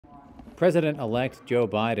President-elect Joe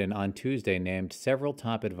Biden on Tuesday named several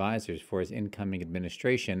top advisors for his incoming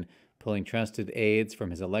administration, pulling trusted aides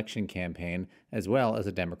from his election campaign as well as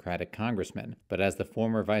a Democratic congressman. But as the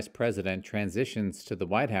former vice president transitions to the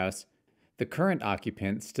White House, the current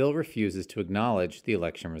occupant still refuses to acknowledge the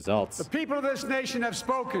election results. The people of this nation have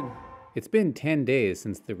spoken. It's been 10 days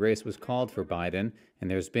since the race was called for Biden,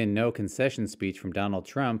 and there's been no concession speech from Donald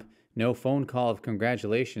Trump, no phone call of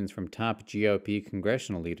congratulations from top GOP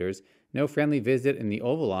congressional leaders, no friendly visit in the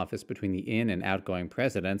Oval Office between the in- and outgoing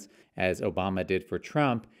presidents, as Obama did for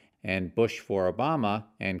Trump, and Bush for Obama,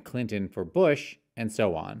 and Clinton for Bush, and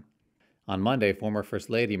so on. On Monday, former First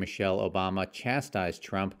Lady Michelle Obama chastised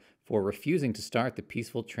Trump for refusing to start the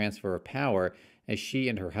peaceful transfer of power as she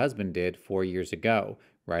and her husband did 4 years ago,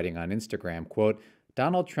 writing on Instagram, quote,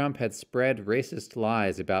 "Donald Trump had spread racist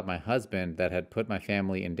lies about my husband that had put my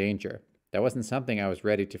family in danger. That wasn't something I was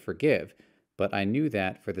ready to forgive, but I knew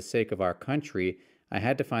that, for the sake of our country, I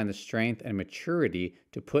had to find the strength and maturity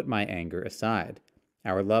to put my anger aside.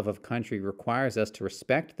 Our love of country requires us to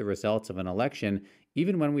respect the results of an election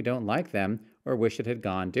even when we don't like them or wish it had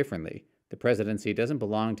gone differently. The presidency doesn't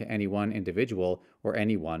belong to any one individual or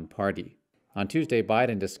any one party." On Tuesday,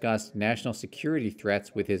 Biden discussed national security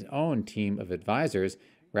threats with his own team of advisors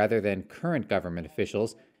rather than current government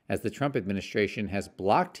officials, as the Trump administration has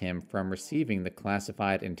blocked him from receiving the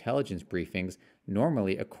classified intelligence briefings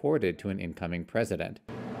normally accorded to an incoming president.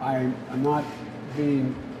 I'm not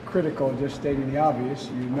being critical, just stating the obvious.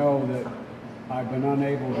 You know that I've been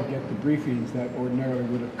unable to get the briefings that ordinarily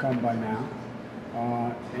would have come by now.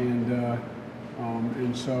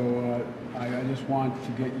 And so I just want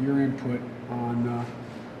to get your input on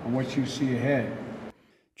what you see ahead.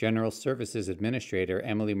 General Services Administrator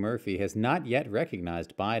Emily Murphy has not yet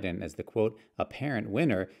recognized Biden as the, quote, apparent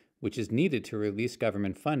winner, which is needed to release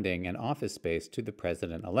government funding and office space to the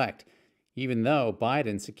president-elect, even though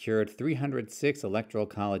Biden secured 306 Electoral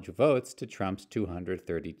College votes to Trump's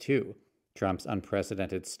 232. Trump's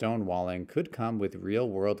unprecedented stonewalling could come with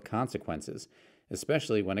real-world consequences,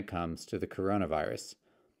 especially when it comes to the coronavirus.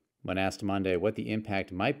 When asked Monday what the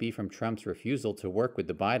impact might be from Trump's refusal to work with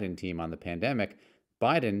the Biden team on the pandemic,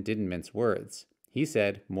 Biden didn't mince words. He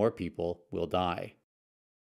said more people will die.